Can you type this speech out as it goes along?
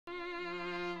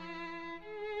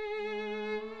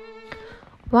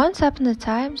Once upon a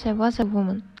time there was a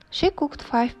woman. She cooked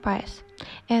 5 pies,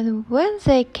 and when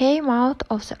they came out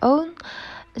of the oven,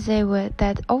 they were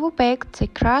that overbaked the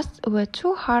crusts were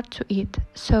too hard to eat.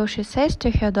 So she says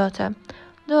to her daughter,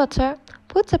 "Daughter,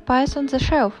 put the pies on the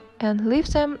shelf and leave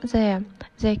them there.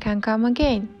 They can come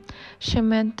again." She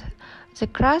meant the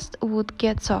crust would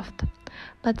get soft.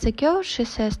 But the girl, she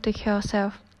says to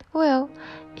herself, "Well,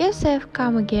 if they've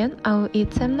come again, I'll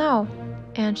eat them now."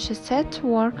 And she set to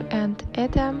work and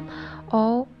ate them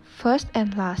all, first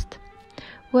and last.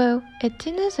 Well, at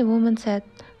dinner the woman said,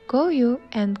 "Go you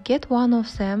and get one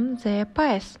of them their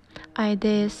pies. I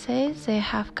dare say they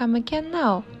have come again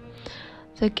now."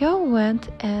 The girl went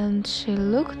and she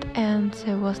looked, and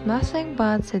there was nothing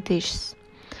but the dishes.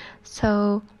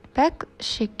 So back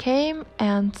she came,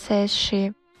 and says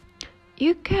she,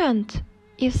 "You can't,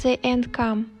 if they ain't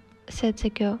come," said the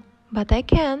girl. "But I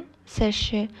can," says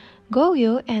she. "Go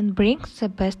you and bring the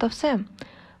best of them."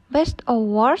 "Best or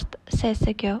worst," says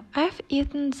the girl, "I've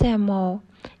eaten them all,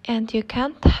 and you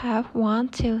can't have one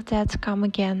till that's come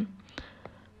again."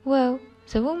 Well,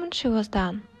 the woman she was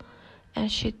done, and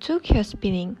she took her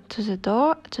spinning to the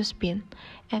door to spin,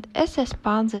 and as they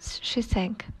spun she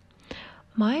sang,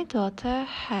 "My daughter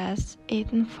has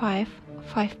eaten five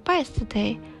pies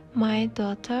today. My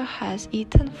daughter has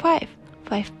eaten five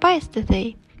pies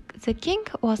today." The king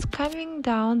was coming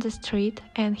down the street,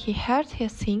 and he heard her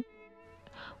sing,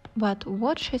 but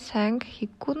what she sang he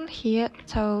couldn't hear,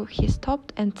 so he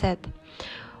stopped and said,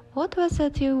 "What was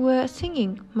that you were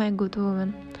singing, my good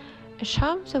woman?"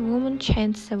 Ashamed, the woman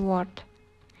changed the word.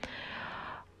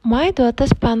 "My daughter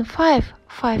spun five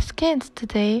skeins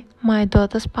today. My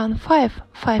daughter spun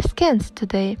five skeins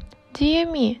today." "Dear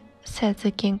me," said the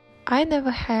king, "I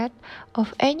never heard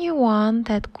of anyone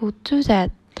that could do that."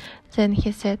 Then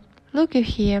he said, "Look you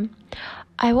here,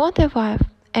 I want a wife,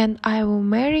 and I will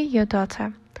marry your daughter.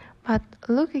 But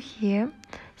look you here,"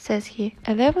 says he,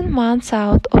 11 months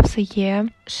out of the year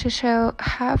she shall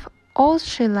have all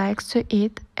she likes to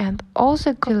eat, and all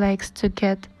the good she likes to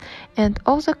get, and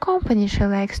all the company she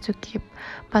likes to keep.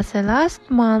 But the last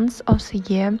month of the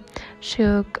year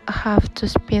she'll have to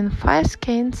spin 5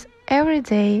 skeins every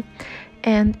day,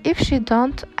 and if she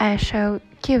don't, I shall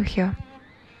kill her."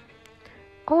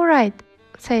 "All right,"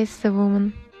 says the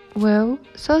woman. Well,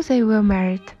 so they were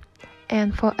married,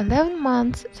 and for 11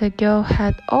 months the girl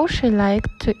had all she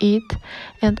liked to eat,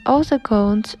 and all the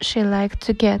gowns she liked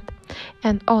to get,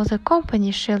 and all the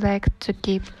company she liked to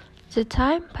keep. The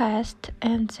time passed,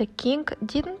 and the king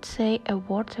didn't say a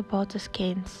word about the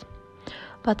skeins.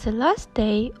 But the last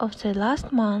day of the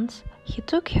last month he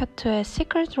took her to a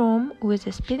secret room with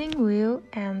a spinning wheel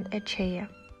and a chair.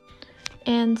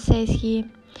 And says he,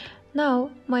 "Now,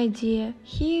 my dear,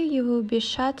 here you will be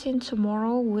shut in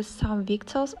tomorrow with some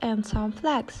victuals and some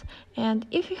flax, and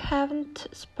if you haven't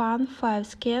spun 5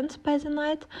 skeins by the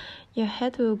night, your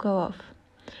head will go off."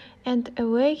 And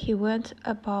away he went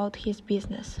about his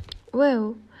business.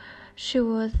 Well, she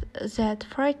was that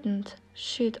frightened.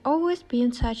 She'd always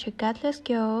been such a gutless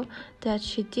girl that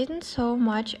she didn't so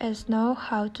much as know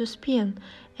how to spin,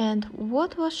 and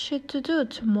what was she to do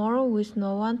tomorrow with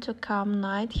no one to come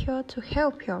nigh her to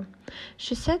help her?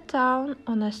 She sat down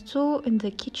on a stool in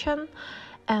the kitchen,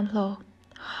 and lo,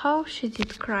 how she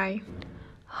did cry!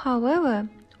 However,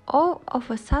 all of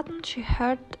a sudden she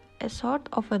heard a sort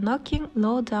of a knocking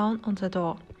low down on the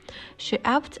door. She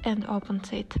upped and opened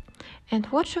it, and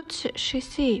what should she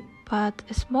see but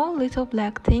a small little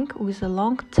black thing with a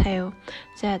long tail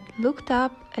that looked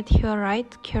up at her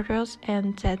right curious,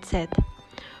 and that said,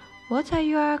 "What are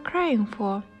you crying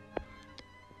for?"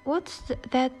 "What's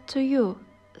that to you?"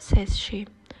 says she.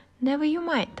 "Never you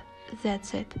mind," that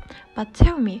said, "but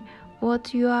tell me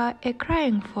what you are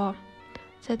crying for."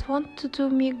 "That won't do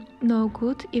me no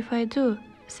good if I do,"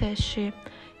 says she.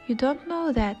 "You don't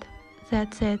know that,"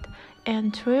 that said,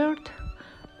 and twirled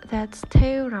that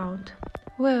tail round.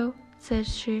 "Well," says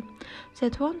she,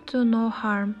 "that won't do no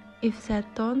harm if that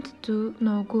don't do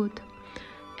no good."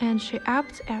 And she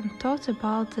upped and thought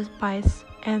about the pies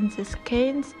and the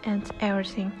skeins and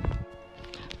everything.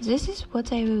 "This is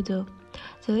what I will do,"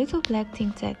 the little black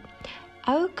thing said.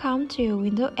 "I will come to your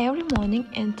window every morning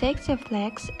and take the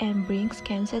flax and bring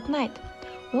skeins at night."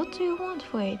 "What do you want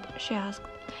for it?" she asked.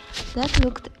 That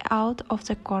looked out of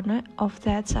the corner of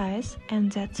that's eyes,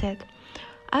 and that said,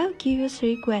 "I'll give you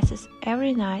 3 guesses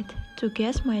every night to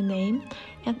guess my name,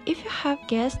 and if you have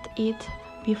guessed it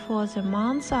before the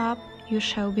month's up, you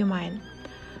shall be mine."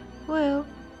 Well,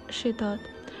 she thought,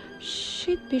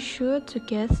 she'd be sure to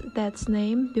guess that's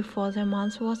name before the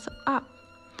month was up.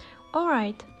 "All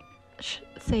right,"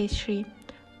 says she,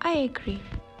 "I agree."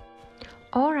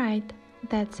 "All right,"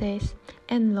 that says,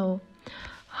 and lo,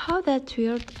 how that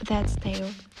twirled that tail.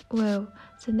 Well,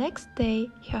 the next day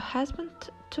her husband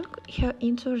took her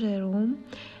into the room,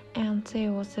 and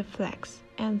there was a flax,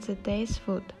 and the day's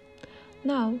food.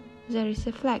 Now there is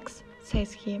a flax,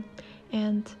 says he,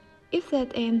 and if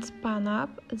that ain't spun up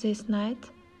this night,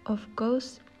 off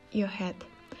goes your head.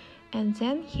 And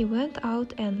then he went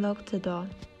out and locked the door.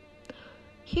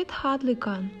 He'd hardly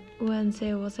gone when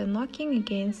there was a knocking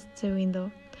against the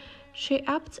window. She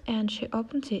upped and she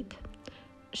opened it.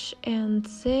 And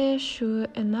there, sure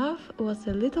enough, was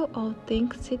a little old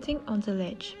thing sitting on the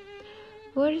ledge.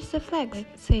 "Where is the flax?"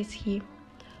 says he.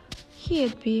 "Here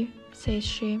it be," says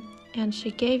she, and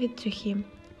she gave it to him.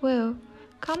 Well,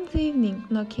 come the evening,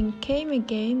 knocking came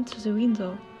again to the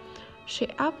window. She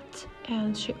upped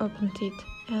and she opened it,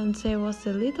 and there was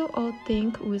a little old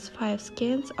thing with 5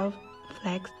 skeins of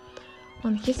flax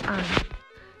on his arm.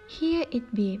 "Here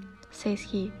it be," says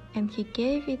he, and he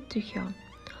gave it to her.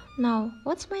 "Now,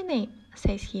 what's my name?"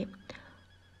 says he.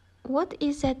 "What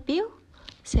is that, Bill?"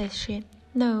 says she.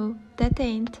 "No, that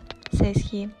ain't," says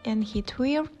he, and he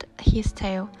twirled his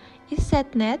tail. "Is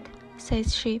that Ned?"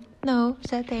 says she. "No,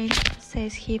 that ain't,"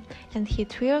 says he, and he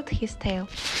twirled his tail.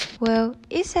 "Well,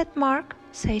 is that Mark?"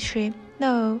 says she.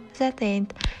 "No, that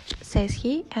ain't," says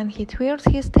he, and he twirled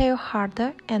his tail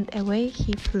harder, and away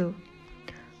he flew.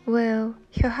 Well,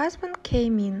 her husband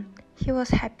came in. He was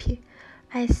happy.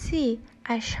 "I see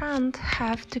I shan't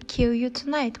have to kill you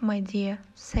tonight, my dear,"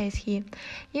 says he.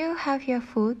 "You'll have your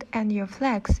food and your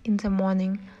flax in the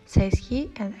morning," says he,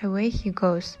 and away he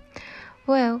goes.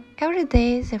 Well, every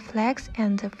day the flax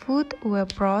and the food were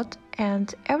brought,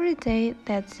 and every day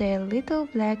that the little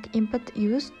black impet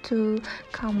used to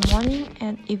come morning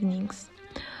and evenings.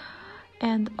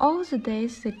 And all the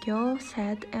days the girl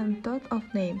sat and thought of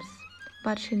names,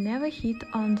 but she never hit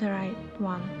on the right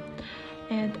one.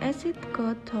 And as it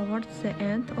got towards the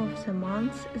end of the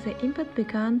month, the impet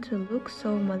began to look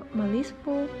so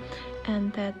maliceful,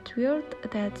 and that twirled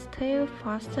that tail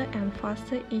faster and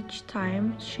faster each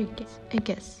time she gets a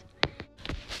guess.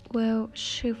 Well,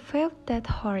 she felt that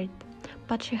horrid,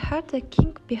 but she heard the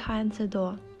kink behind the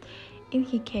door. In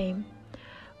he came,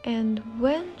 and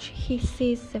when he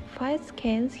sees the 5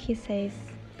 skeins, he says,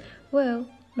 "Well,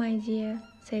 my dear,"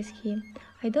 says he,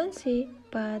 "I don't see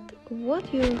but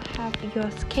what you'll have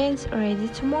your skeins ready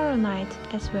tomorrow night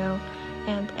as well,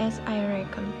 and as I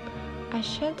reckon I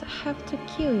shan't have to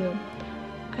kill you.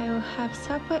 I'll have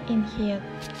supper in here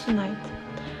tonight."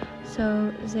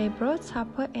 So they brought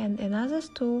supper and another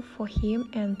stool for him,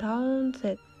 and down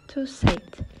the 2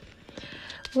 sat.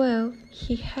 Well,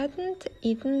 he hadn't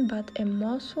eaten but a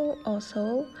morsel or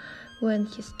so when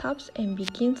he stops and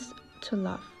begins to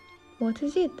laugh. "What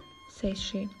is it?" says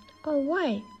she. "Oh,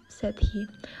 why," said he,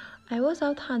 "I was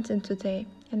out hunting today,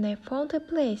 and I found a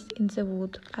place in the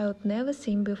wood I'd never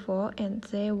seen before, and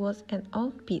there was an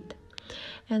old pit,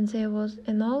 and there was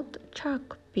an old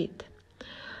chalk pit,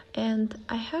 and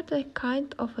I heard a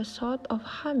kind of a sort of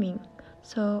humming,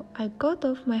 so I got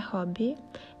off my hobby,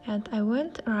 and I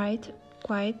went right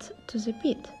quite to the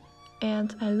pit,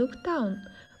 and I looked down.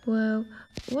 Well,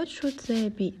 what should there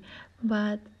be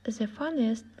but the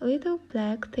funniest little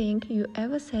black thing you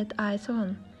ever set eyes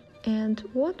on. And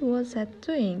what was that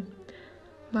doing?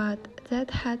 But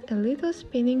that had a little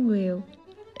spinning wheel,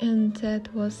 and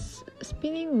that was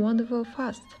spinning wonderful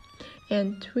fast,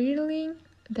 and twirling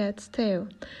that tail,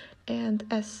 and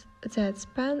as that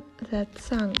span, that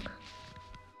sung,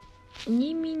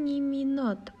 "Nimmy, nimmy,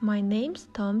 not, my name's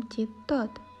Tom Tit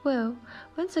Tot." Well,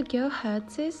 when the girl heard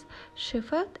this, she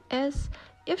felt as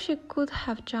if she could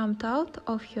have jumped out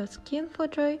of her skin for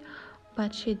joy,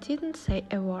 but she didn't say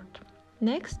a word.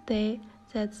 Next day,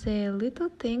 that the little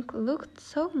thing looked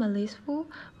so maliceful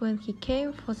when he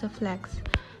came for the flax,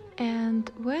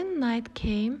 and when night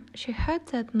came, she heard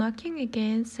that knocking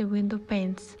against the window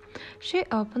panes. She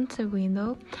opened the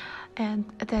window, and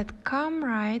that come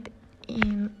right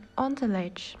in on the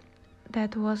ledge,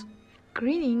 that was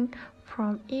grinning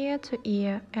from ear to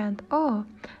ear, and oh,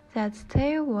 that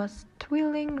tail was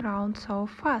twirling round so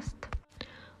fast.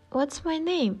 "What's my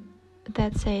name?"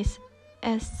 that says,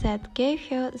 as that gave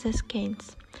her the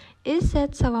skeins. "Is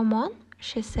that Solomon?"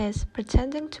 she says,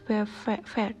 pretending to be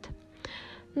afraid.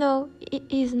 "No, it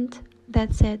isn't,"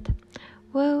 that said.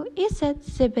 "Well, is that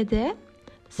Zebedee?"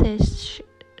 says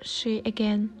she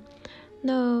again.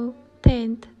 "No,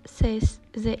 'tain't," says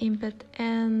the impet,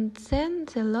 and then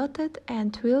they loaded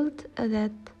and twirled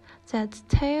that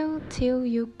tail till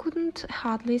you couldn't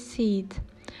hardly see it.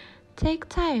 "Take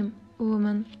time,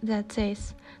 woman," that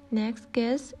says. "Next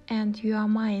guess and you are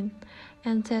mine."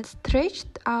 and that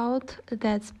stretched out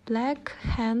that black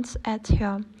hands at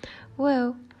her.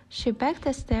 Well, she backed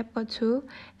a step or two,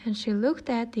 and she looked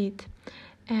at it,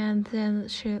 and then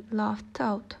she laughed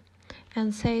out,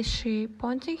 and says she,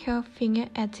 pointing her finger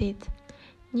at it,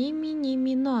 "Nimmy,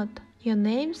 nimmy, not. Your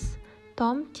name's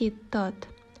Tom Tit Tot."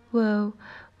 Well,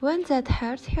 when that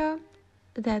hurt her,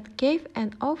 that gave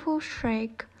an awful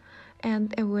shriek,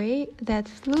 and away that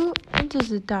flew into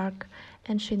the dark,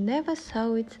 and she never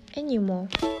saw it any more.